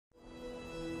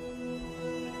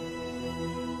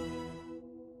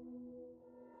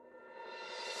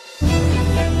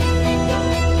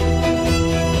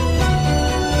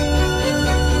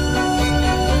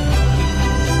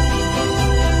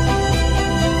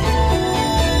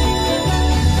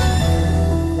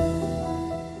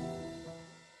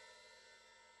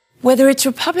Whether it's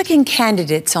Republican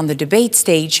candidates on the debate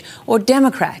stage or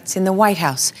Democrats in the White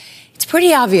House, it's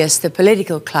pretty obvious the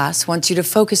political class wants you to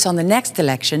focus on the next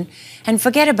election and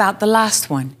forget about the last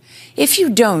one. If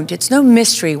you don't, it's no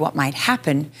mystery what might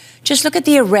happen. Just look at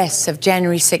the arrests of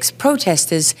January 6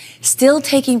 protesters still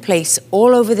taking place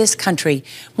all over this country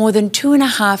more than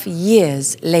 2.5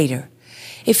 years later.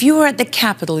 If you were at the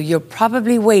Capitol, you're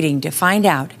probably waiting to find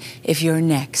out if you're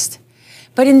next.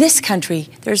 But in this country,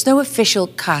 there's no official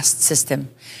caste system.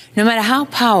 No matter how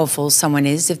powerful someone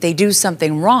is, if they do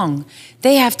something wrong,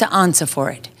 they have to answer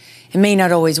for it. It may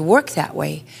not always work that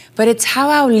way, but it's how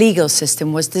our legal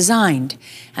system was designed,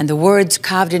 and the words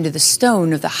carved into the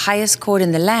stone of the highest court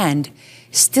in the land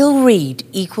still read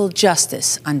equal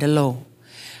justice under law.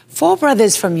 4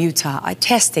 brothers from Utah are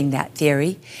testing that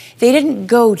theory. They didn't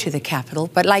go to the Capitol,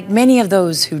 but like many of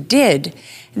those who did,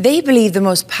 they believe the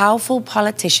most powerful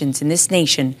politicians in this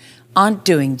nation aren't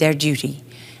doing their duty.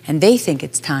 And they think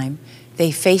it's time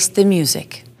they faced the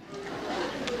music.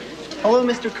 Hello,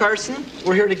 Mr. Carson.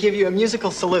 We're here to give you a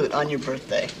musical salute on your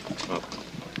birthday. Oh.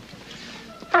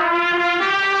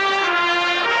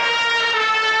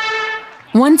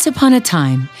 Once upon a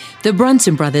time, the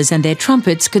Brunson brothers and their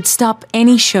trumpets could stop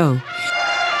any show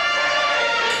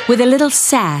with a little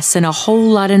sass and a whole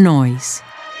lot of noise.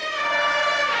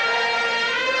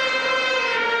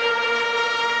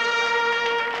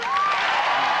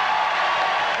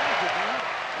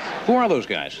 Who are those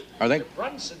guys? Are they? The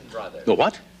Brunson brothers. The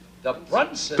what? The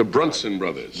Brunson. The Brunson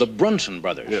brothers. The Brunson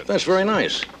brothers. Yeah. That's very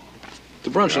nice. The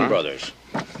Brunson brothers.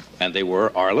 And they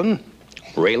were Arlen,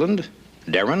 Rayland,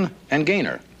 Darren, and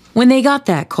Gaynor. When they got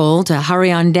that call to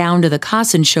hurry on down to the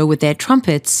Carson show with their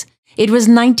trumpets, it was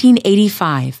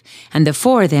 1985, and the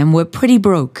 4 of them were pretty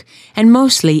broke and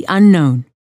mostly unknown.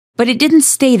 But it didn't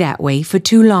stay that way for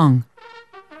too long.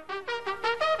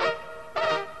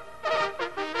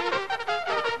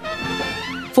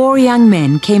 Four young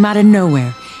men came out of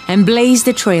nowhere and blazed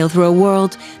a trail through a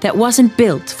world that wasn't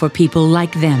built for people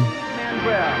like them.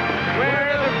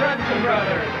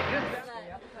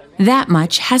 That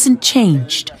much hasn't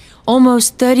changed.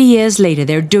 Almost 30 years later,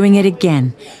 they're doing it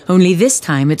again. Only this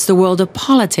time, it's the world of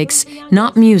politics,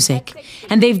 not music.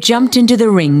 And they've jumped into the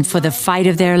ring for the fight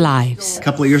of their lives. A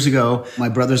couple of years ago, my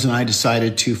brothers and I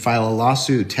decided to file a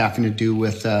lawsuit having to do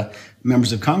with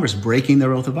members of Congress breaking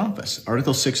their oath of office.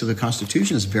 Article 6 of the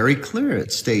Constitution is very clear.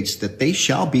 It states that they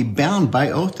shall be bound by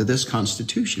oath to this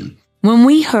Constitution. When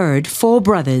we heard 4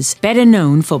 brothers, better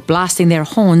known for blasting their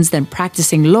horns than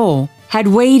practicing law, had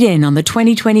weighed in on the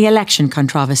 2020 election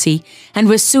controversy and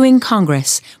was suing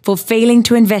Congress for failing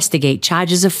to investigate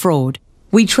charges of fraud,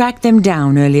 we tracked them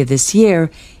down earlier this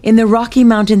year in the Rocky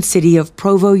Mountain city of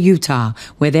Provo, Utah,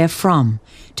 where they're from,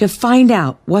 to find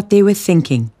out what they were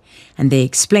thinking. And they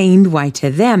explained why, to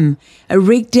them, a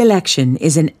rigged election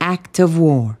is an act of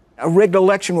war. A rigged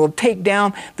election will take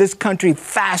down this country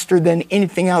faster than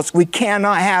anything else. We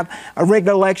cannot have a rigged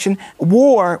election.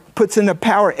 War puts into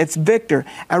power its victor.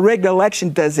 A rigged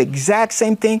election does the exact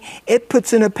same thing. It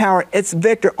puts into power its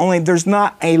victor, only there's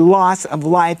not a loss of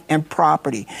life and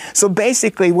property. So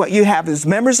basically what you have is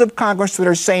members of Congress that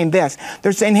are saying this.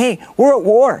 They're saying, hey, we're at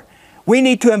war. We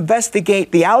need to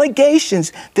investigate the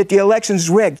allegations that the election's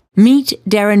rigged. Meet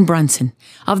Darren Brunson.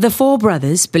 Of the 4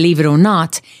 brothers, believe it or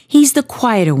not, he's the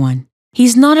quieter one.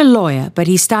 He's not a lawyer, but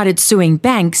he started suing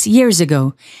banks years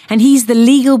ago, and he's the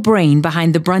legal brain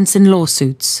behind the Brunson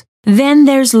lawsuits. Then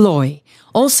there's Loy,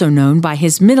 also known by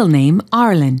his middle name,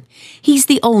 Arlen. He's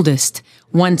the oldest,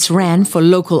 once ran for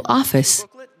local office,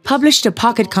 published a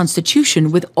pocket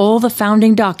constitution with all the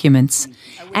founding documents,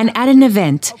 and at an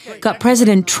event got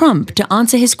President Trump to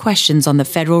answer his questions on the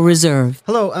Federal Reserve.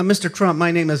 Hello, Mr. Trump. My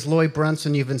name is Loy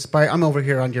Brunson. You've inspired. I'm over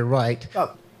here on your right.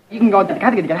 You can go. That's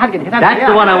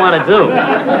the one I want to do.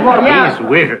 He's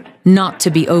weird. Not to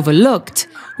be overlooked,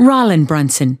 Roland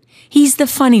Brunson. He's the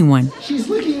funny one. She's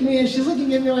looking at me and she's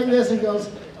looking at me like this and goes,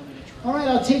 "All right,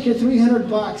 I'll take your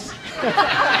 $300."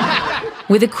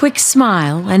 With a quick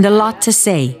smile and a lot to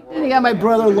say. And you got my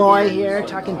brother Loy here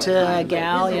talking to a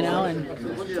gal, you know, and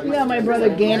you got my brother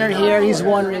Gaynor here. He's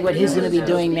wondering what he's going to be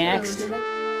doing next.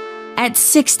 At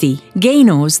 60,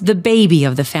 Gaynor's the baby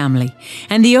of the family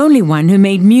and the only one who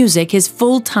made music his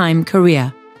full-time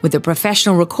career, with a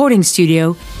professional recording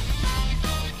studio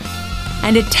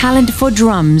and a talent for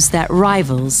drums that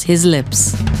rivals his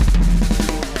lips.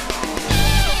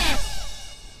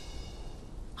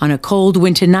 On a cold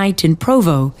winter night in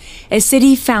Provo, a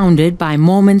city founded by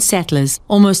Mormon settlers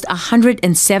almost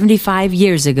 175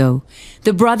 years ago,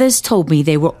 the brothers told me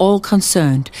they were all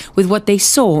concerned with what they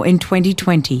saw in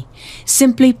 2020.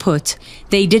 Simply put,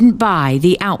 they didn't buy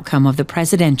the outcome of the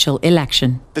presidential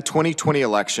election. The 2020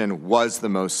 election was the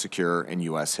most secure in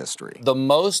U.S. history. The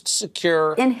most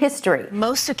secure in history.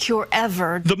 Most secure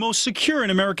ever. The most secure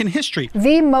in American history.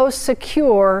 The most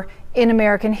secure in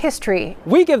American history.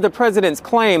 We give the president's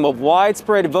claim of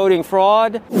widespread voting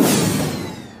fraud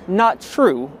not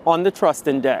true on the trust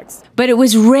index. But it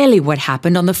was really what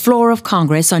happened on the floor of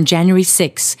Congress on January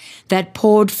 6 that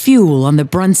poured fuel on the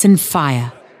Brunson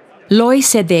fire. Loy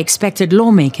said they expected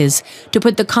lawmakers to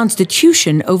put the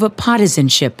Constitution over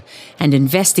partisanship and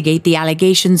investigate the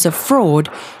allegations of fraud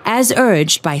as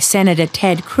urged by Senator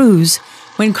Ted Cruz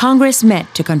when Congress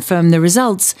met to confirm the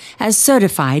results as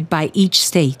certified by each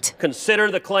state. Consider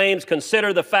the claims,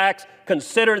 consider the facts,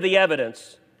 consider the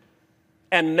evidence,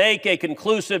 and make a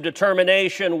conclusive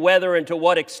determination whether and to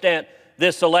what extent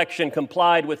this election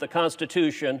complied with the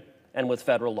Constitution and with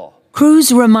federal law.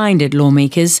 Cruz reminded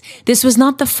lawmakers this was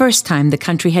not the first time the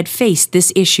country had faced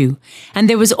this issue, and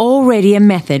there was already a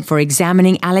method for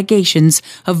examining allegations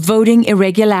of voting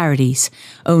irregularities,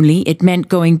 only it meant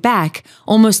going back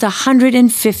almost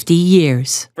 150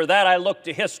 years. For that, I look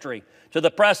to history, to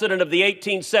the precedent of the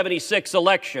 1876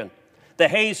 election, the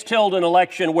Hayes-Tilden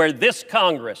election, where this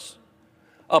Congress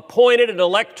appointed an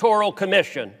electoral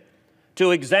commission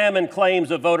to examine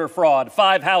claims of voter fraud.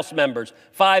 5 House members,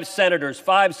 5 senators,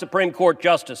 5 Supreme Court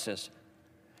justices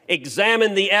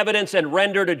examined the evidence and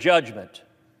rendered a judgment.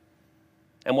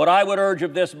 And what I would urge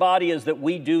of this body is that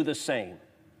we do the same,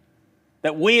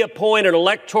 that we appoint an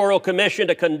electoral commission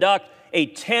to conduct a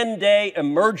 10-day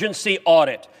emergency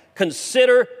audit.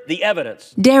 Consider the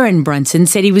evidence. Darren Brunson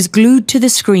said he was glued to the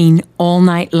screen all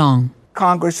night long.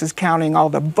 Congress is counting all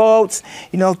the votes,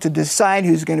 to decide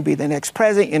who's going to be the next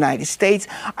president of the United States.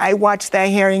 I watched that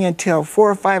hearing until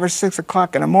 4 or 5 or 6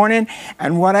 o'clock in the morning,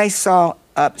 and what I saw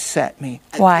upset me.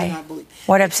 Why?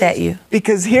 What upset you?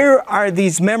 Because here are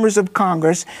these members of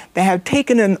Congress that have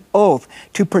taken an oath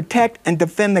to protect and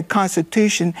defend the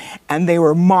Constitution, and they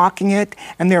were mocking it,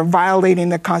 and they're violating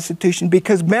the Constitution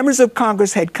because members of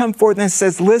Congress had come forth and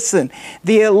says, listen,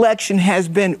 the election has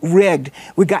been rigged.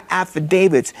 We got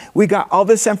affidavits. We got all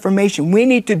this information. We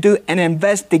need to do an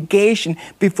investigation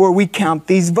before we count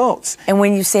these votes. And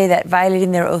when you say that,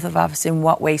 violating their oath of office, in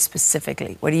what way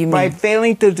specifically? What do you mean? By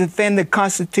failing to defend the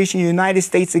Constitution of the United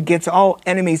States against all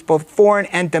enemies, both foreign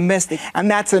and domestic, and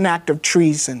that's an act of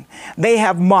treason. They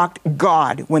have mocked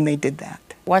God when they did that.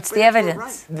 What's the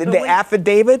evidence? The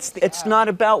affidavits? It's not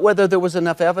about whether there was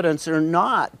enough evidence or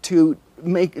not to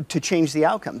change the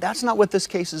outcome. That's not what this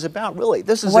case is about, really.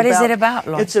 What is it about,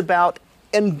 Lloyd? It's about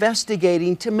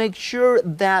investigating to make sure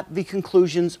that the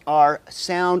conclusions are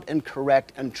sound and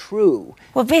correct and true.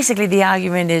 Well, basically the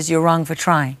argument is you're wrong for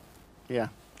trying. Yeah.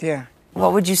 Yeah.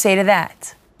 What would you say to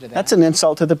that? That's an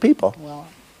insult to the people. Well,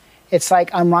 it's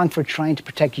like I'm wrong for trying to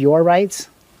protect your rights.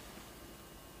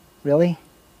 Really?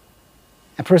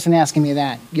 A person asking me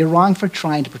that. You're wrong for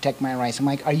trying to protect my rights. I'm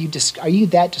like, are you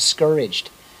that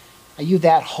discouraged? Are you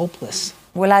that hopeless?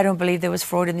 Well, I don't believe there was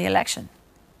fraud in the election.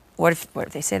 What if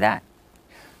they say that?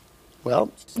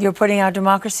 Well, you're putting our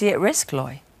democracy at risk,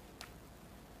 Loy.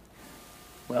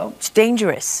 Well, it's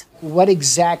dangerous. What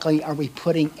exactly are we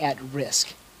putting at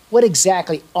risk? What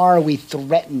exactly are we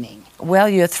threatening? Well,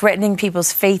 you're threatening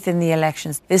people's faith in the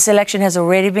elections. This election has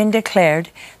already been declared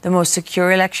the most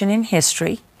secure election in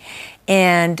history.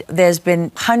 And there's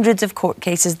been hundreds of court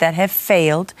cases that have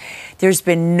failed. There's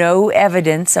been no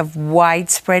evidence of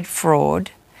widespread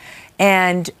fraud.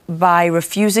 And by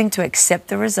refusing to accept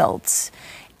the results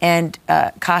and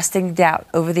casting doubt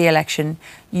over the election,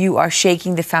 you are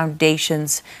shaking the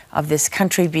foundations of this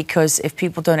country, because if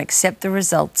people don't accept the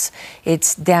results,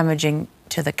 it's damaging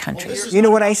to the country. You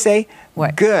know what I say?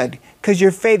 What? Good, because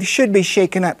your faith should be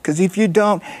shaken up, because if you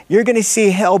don't, you're going to see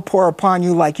hell pour upon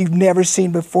you like you've never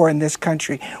seen before in this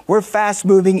country. We're fast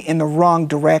moving in the wrong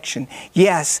direction.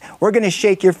 Yes, we're going to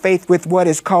shake your faith with what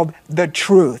is called the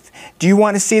truth. Do you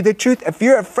want to see the truth? If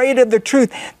you're afraid of the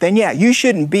truth, then yeah, you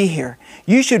shouldn't be here.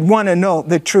 You should want to know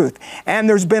the truth. And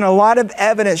there's been a lot of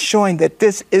evidence showing that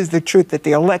this is the truth, that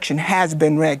the election has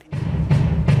been rigged.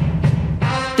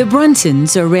 The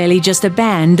Brunsons are really just a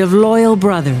band of loyal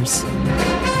brothers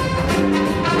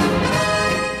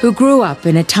who grew up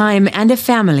in a time and a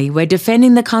family where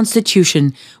defending the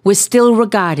Constitution was still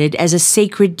regarded as a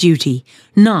sacred duty,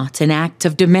 not an act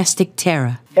of domestic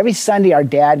terror. Every Sunday, our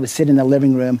dad would sit in the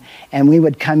living room, and we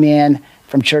would come in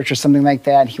from church or something like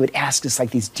that. He would ask us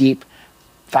like these deep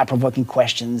thought-provoking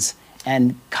questions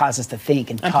and cause us to think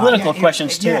and talk. Political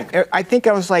questions, too. Yeah, I think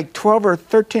I was like 12 or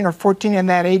 13 or 14 in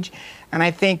that age. And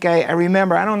I think I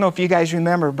remember, I don't know if you guys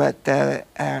remember, but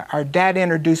our dad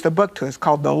introduced a book to us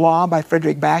called The Law by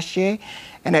Frederick Bastiat.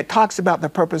 And it talks about the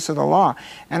purpose of the law.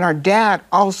 And our dad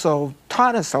also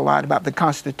taught us a lot about the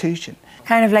Constitution.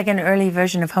 Kind of like an early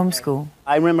version of homeschool.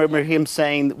 I remember him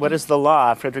saying, what is the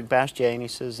law, Frederick Bastiat? And he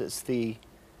says it's the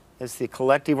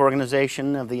collective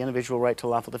organization of the individual right to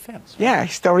lawful defense. Yeah,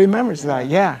 he still remembers that,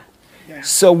 yeah.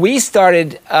 So we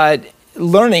started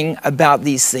learning about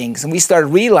these things, and we started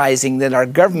realizing that our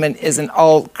government isn't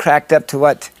all cracked up to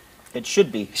what it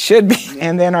should be. Should be.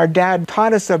 And then our dad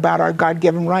taught us about our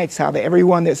God-given rights, how that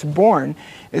everyone that's born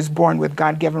is born with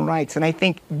God-given rights. And I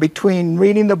think between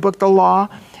reading the book, The Law,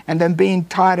 and then being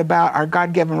taught about our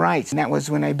God-given rights, and that was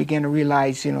when I began to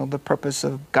realize, you know, the purpose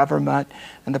of government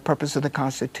and the purpose of the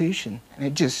Constitution. And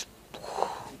it just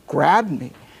grabbed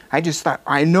me. I just thought,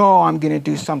 I know I'm going to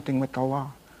do something with the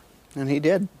law. And he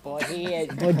did. Boy,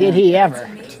 did he ever.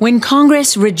 When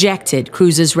Congress rejected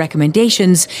Cruz's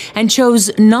recommendations and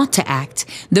chose not to act,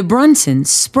 the Brunsons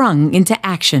sprung into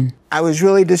action. I was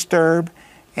really disturbed,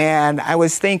 and I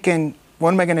was thinking,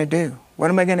 what am I going to do? What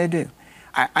am I going to do?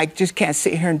 I just can't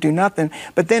sit here and do nothing.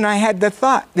 But then I had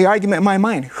the argument in my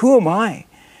mind, who am I?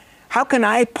 How can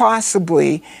I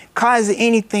possibly cause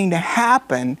anything to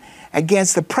happen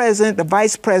against the president, the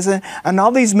vice president, and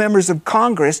all these members of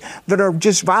Congress that are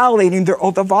just violating their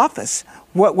oath of office?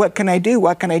 What can I do?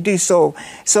 What can I do? So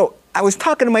I was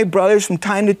talking to my brothers from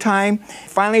time to time.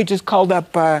 Finally, I just called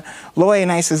up Loy,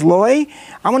 and I says, Loy,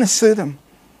 I want to sue them.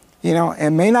 You know, it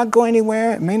may not go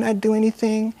anywhere, it may not do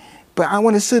anything, but I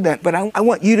want to sue them. But I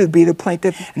want you to be the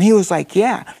plaintiff. And he was like,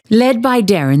 yeah. Led by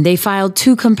Darren, they filed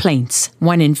 2 complaints,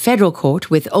 one in federal court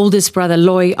with oldest brother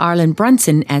Loy Arlen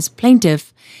Brunson as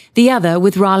plaintiff, the other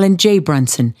with Roland J.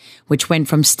 Brunson, which went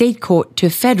from state court to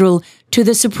federal to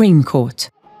the Supreme Court.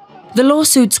 The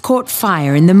lawsuits caught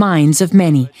fire in the minds of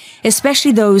many,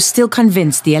 especially those still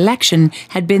convinced the election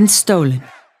had been stolen.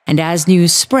 And as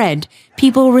news spread,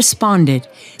 people responded,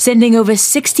 sending over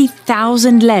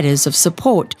 60,000 letters of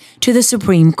support to the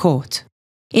Supreme Court.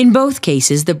 In both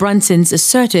cases, the Brunsons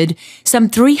asserted some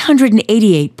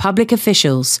 388 public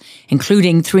officials,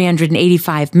 including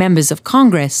 385 members of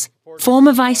Congress,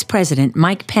 former Vice President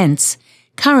Mike Pence,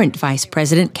 current Vice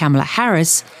President Kamala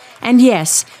Harris, and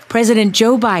yes, President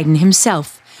Joe Biden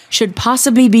himself, should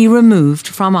possibly be removed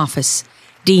from office,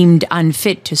 deemed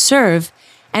unfit to serve,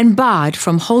 and barred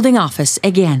from holding office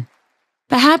again.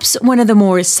 Perhaps one of the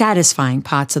more satisfying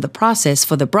parts of the process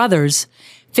for the brothers,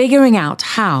 figuring out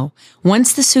how,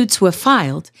 once the suits were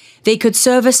filed, they could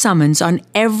serve a summons on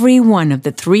every one of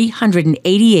the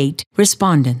 388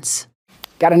 respondents.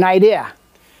 Got an idea,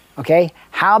 okay?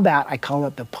 How about I call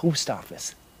up the post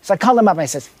office? So I call them up and I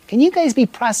says, can you guys be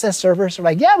process servers? They're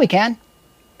like, yeah, we can.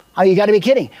 Oh, you got to be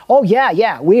kidding. Oh,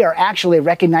 yeah. We are actually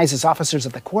recognized as officers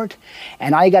of the court.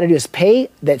 And all you got to do is pay.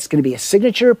 That's going to be a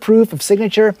signature, proof of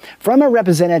signature from a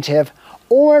representative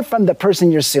or from the person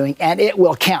you're suing, and it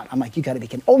will count. I'm like, you got to be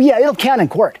kidding. Oh, yeah, it'll count in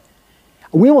court.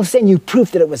 We will send you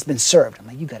proof that it was been served. I'm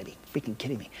like, you got to be freaking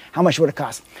kidding me. How much would it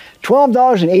cost?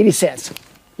 $12.80.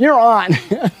 You're on.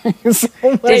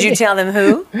 Did you tell them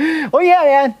who? Oh,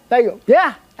 yeah, man.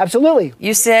 Yeah, absolutely.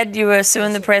 You said you were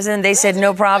suing the president. They said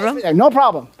no problem? No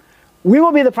problem. We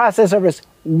will be the process servers.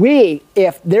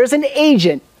 If there's an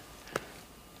agent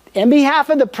in behalf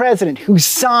of the president who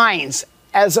signs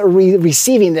as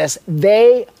receiving this,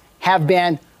 they have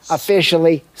been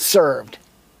officially served.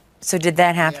 So did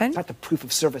that happen? Got the proof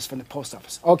of service from the post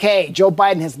office. Okay, Joe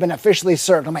Biden has been officially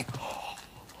served. I'm like,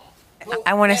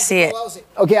 I want to see it.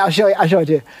 Okay, I'll show it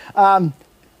to you.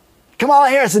 Kamala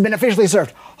Harris has been officially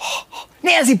served.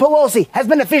 Nancy Pelosi has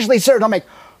been officially served. I'm like,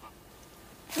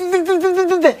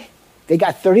 they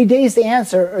got 30 days to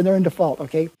answer or they're in default,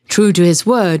 okay? True to his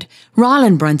word,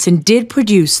 Roland Brunson did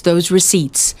produce those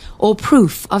receipts or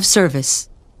proof of service.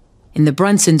 In the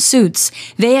Brunson suits,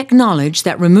 they acknowledge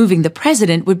that removing the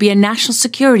president would be a national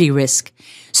security risk.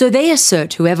 So they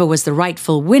assert whoever was the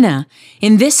rightful winner,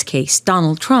 in this case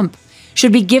Donald Trump,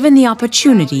 should be given the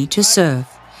opportunity to serve.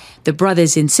 The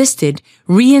brothers insisted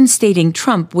reinstating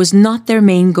Trump was not their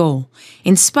main goal,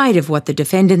 in spite of what the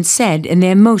defendants said in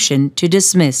their motion to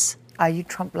dismiss. Are you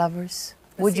Trump lovers?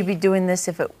 Would you be doing this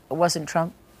if it wasn't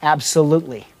Trump?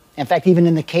 Absolutely. In fact, even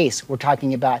in the case we're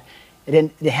talking about,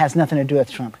 it has nothing to do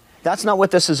with Trump. That's not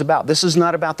what this is about. This is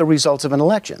not about the results of an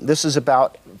election. This is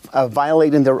about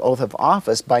violating their oath of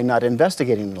office by not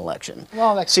investigating an election.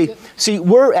 Well, see,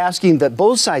 we're asking that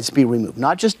both sides be removed,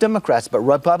 not just Democrats, but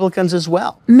Republicans as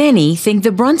well. Many think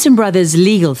the Brunson brothers'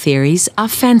 legal theories are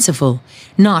fanciful,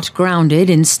 not grounded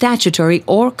in statutory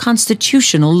or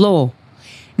constitutional law.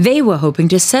 They were hoping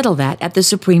to settle that at the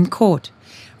Supreme Court.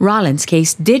 Rollins'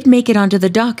 case did make it onto the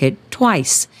docket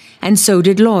twice, and so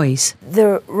did Loy's.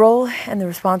 The role and the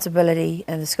responsibility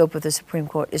and the scope of the Supreme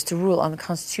Court is to rule on the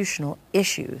constitutional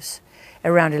issues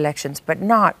around elections, but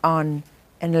not on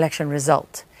an election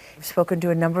result. I've spoken to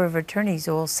a number of attorneys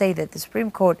who will say that the Supreme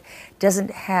Court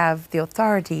doesn't have the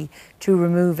authority to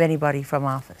remove anybody from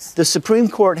office. The Supreme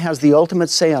Court has the ultimate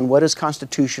say on what is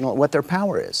constitutional, what their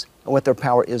power is, and what their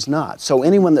power is not. So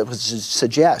anyone that would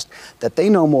suggest that they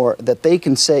know more, that they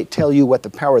can tell you what the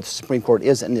power of the Supreme Court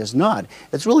is and is not,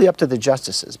 it's really up to the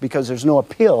justices, because there's no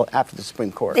appeal after the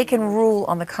Supreme Court. They can rule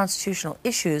on the constitutional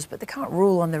issues, but they can't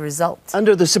rule on the results.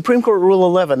 Under the Supreme Court Rule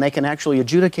 11, they can actually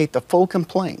adjudicate the full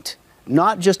complaint,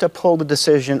 not just uphold a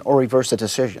decision or reverse a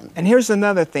decision. And here's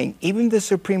another thing. Even the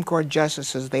Supreme Court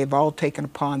justices, they've all taken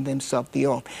upon themselves the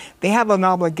oath. They have an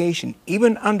obligation,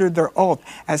 even under their oath,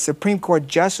 as Supreme Court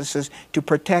justices, to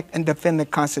protect and defend the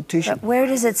Constitution. But where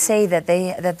does it say that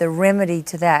the remedy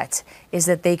to that is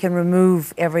that they can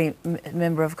remove every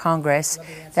member of Congress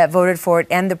that voted for it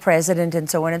and the president and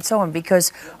so on and so on?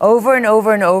 Because over and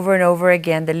over and over and over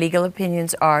again, the legal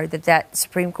opinions are that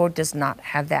Supreme Court does not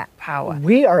have that power.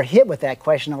 We are hit with that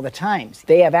question all the time.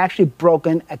 They have actually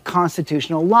broken a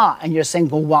constitutional law. And you're saying,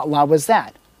 well, what law was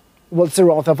that? Well, it's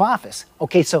their oath of office.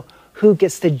 Okay, so who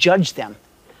gets to judge them?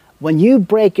 When you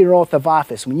break your oath of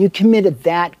office, when you committed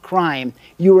that crime,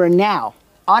 you are now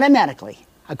automatically,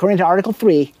 according to Article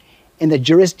 3, in the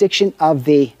jurisdiction of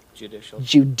the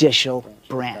judicial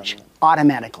branch.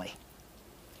 Automatically.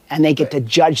 And they get to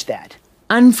judge that.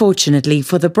 Unfortunately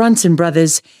for the Brunson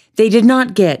brothers, they did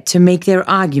not get to make their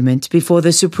argument before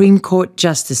the Supreme Court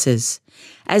justices.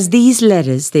 As these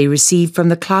letters they received from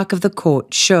the clerk of the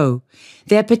court show,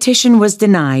 their petition was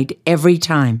denied every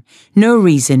time, no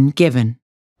reason given.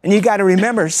 And you got to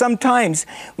remember, sometimes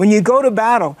when you go to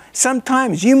battle,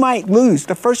 sometimes you might lose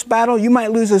the first battle, you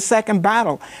might lose the second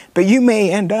battle, but you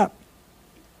may end up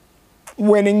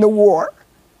winning the war.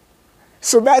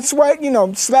 So that's what,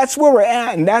 so that's where we're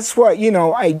at, and that's what,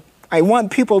 I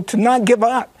want people to not give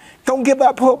up. Don't give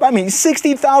up hope. I mean,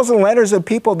 60,000 letters of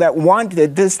people that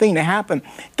wanted this thing to happen.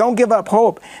 Don't give up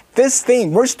hope. This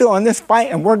thing, we're still in this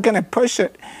fight, and we're going to push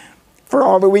it for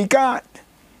all that we got.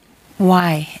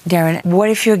 Why, Darren? What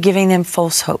if you're giving them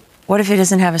false hope? What if it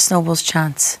doesn't have a snowball's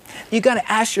chance? You got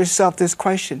to ask yourself this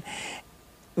question.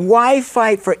 Why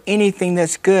fight for anything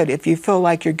that's good if you feel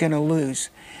like you're going to lose?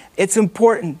 It's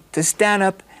important to stand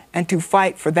up and to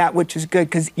fight for that which is good,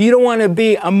 because you don't want to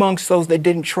be amongst those that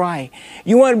didn't try.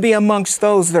 You want to be amongst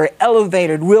those that are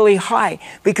elevated really high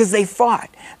because they fought,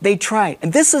 they tried.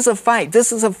 And this is a fight.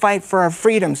 This is a fight for our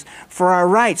freedoms, for our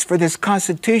rights, for this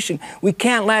Constitution. We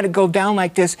can't let it go down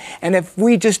like this. And if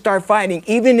we just start fighting,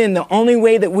 even in the only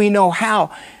way that we know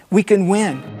how, we can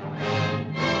win.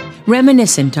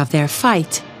 Reminiscent of their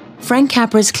fight, Frank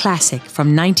Capra's classic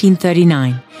from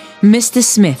 1939, Mr.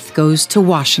 Smith Goes to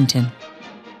Washington.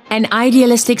 An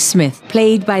idealistic Smith,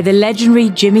 played by the legendary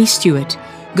Jimmy Stewart,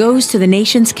 goes to the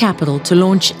nation's capital to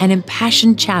launch an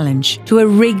impassioned challenge to a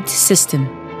rigged system,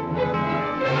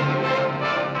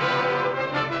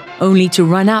 only to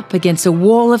run up against a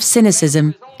wall of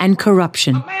cynicism and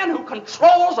corruption. A man who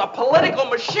controls a political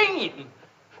machine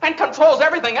and controls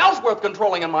everything else worth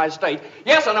controlling in my state.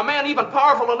 Yes, and a man even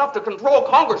powerful enough to control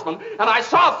congressmen, and I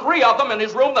saw 3 of them in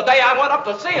his room the day I went up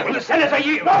to see him. Will the senator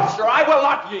yield? No, sir, I will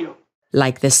not yield.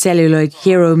 Like the celluloid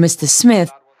hero Mr.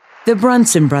 Smith, the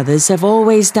Brunson brothers have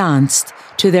always danced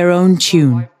to their own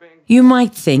tune. You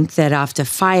might think that after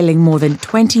filing more than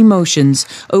 20 motions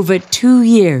over 2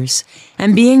 years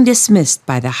and being dismissed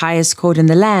by the highest court in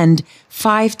the land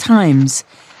 5 times,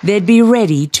 they'd be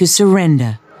ready to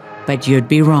surrender. But you'd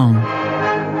be wrong.